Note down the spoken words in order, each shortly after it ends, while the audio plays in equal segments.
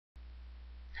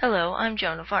Hello, I'm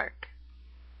Joan of Arc,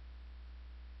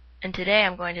 and today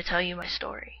I'm going to tell you my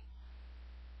story.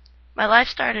 My life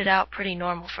started out pretty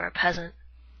normal for a peasant.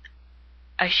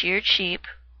 I sheared sheep,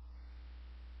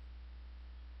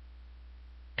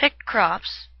 picked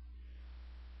crops,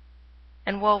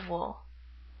 and wove wool.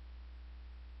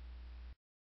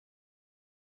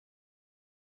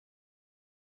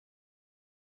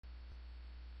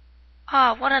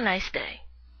 Ah, what a nice day.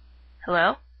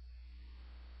 Hello?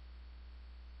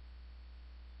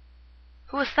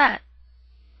 Who was that?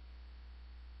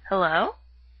 Hello?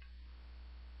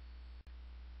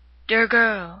 Dear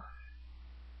girl,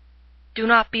 do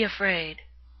not be afraid.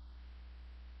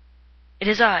 It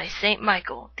is I, Saint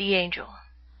Michael, the angel.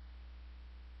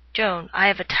 Joan, I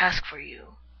have a task for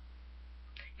you.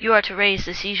 You are to raise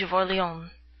the siege of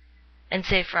Orleans and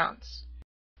save France.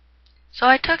 So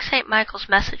I took Saint Michael's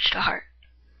message to heart,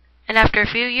 and after a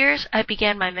few years I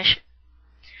began my mission.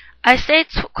 I stayed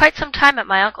quite some time at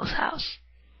my uncle's house.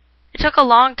 It took a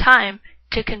long time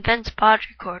to convince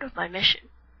Baudricourt of my mission.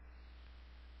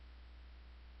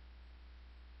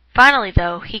 Finally,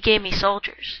 though, he gave me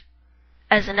soldiers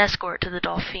as an escort to the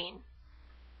Dauphine.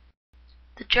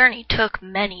 The journey took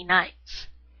many nights,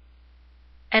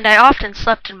 and I often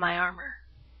slept in my armor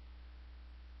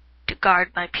to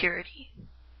guard my purity.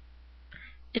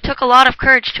 It took a lot of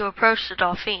courage to approach the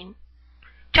Dauphine.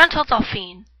 Gentle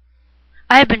Dauphine,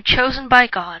 I have been chosen by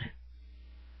God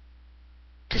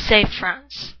to save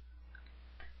France.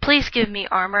 Please give me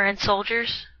armor and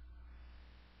soldiers.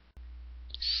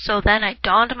 So then I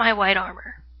donned my white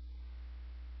armor.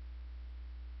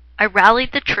 I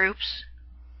rallied the troops,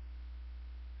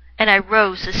 and I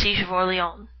rose the siege of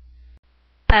Orleans.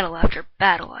 Battle after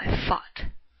battle I fought,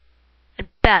 and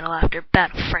battle after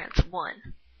battle France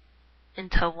won,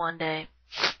 until one day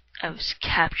I was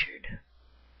captured.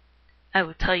 I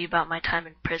would tell you about my time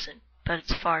in prison, but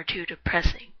it's far too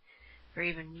depressing for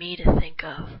even me to think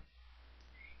of.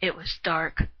 It was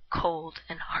dark, cold,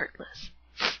 and heartless.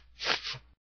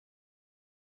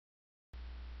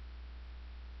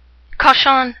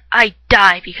 Cochon, I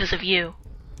die because of you.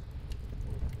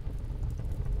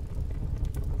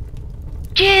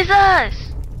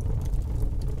 Jesus!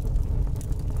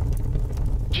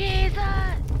 Jesus!